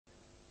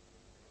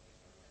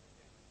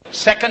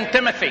2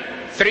 Timothy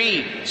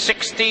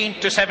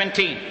 3:16 to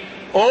 17.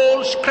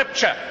 All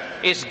scripture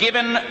is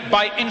given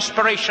by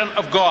inspiration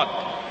of God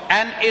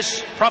and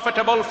is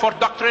profitable for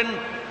doctrine,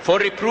 for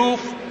reproof,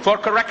 for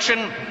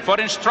correction, for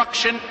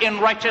instruction in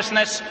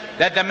righteousness,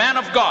 that the man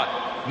of God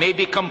may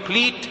be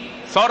complete,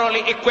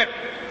 thoroughly equipped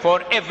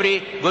for every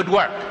good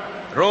work.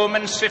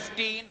 Romans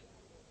 15.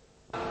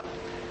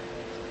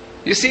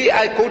 You see,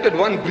 I quoted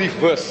one brief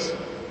verse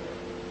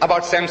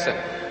about Samson.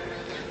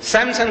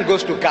 Samson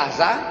goes to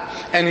Gaza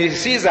and he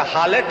sees a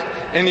harlot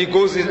and he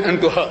goes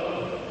into her.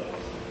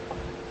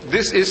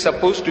 This is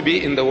supposed to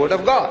be in the Word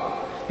of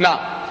God.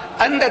 Now,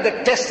 under the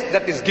test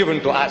that is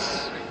given to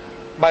us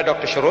by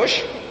Dr.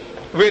 Sharosh,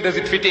 where does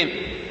it fit in?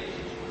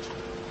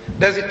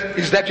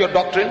 Is that your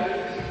doctrine?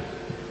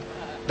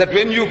 That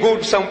when you go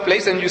to some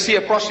place and you see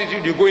a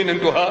prostitute, you go in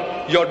into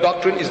her, your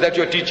doctrine, is that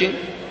your teaching?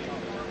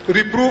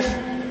 Reproof,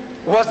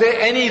 was there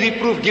any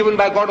reproof given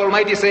by God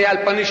Almighty, say,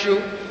 I'll punish you,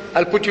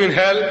 I'll put you in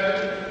hell?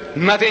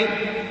 Nothing.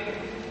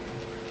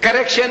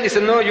 Correction, he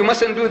said, no, you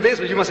mustn't do this,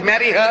 you must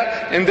marry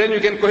her, and then you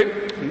can go in.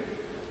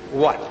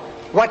 What?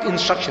 What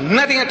instruction?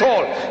 Nothing at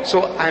all.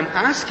 So I'm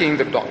asking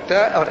the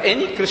doctor or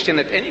any Christian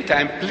at any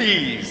time,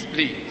 please,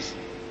 please,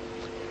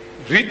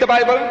 read the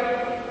Bible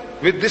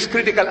with this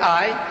critical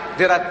eye.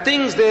 There are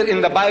things there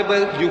in the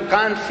Bible you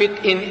can't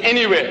fit in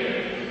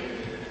anywhere.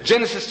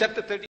 Genesis chapter 30.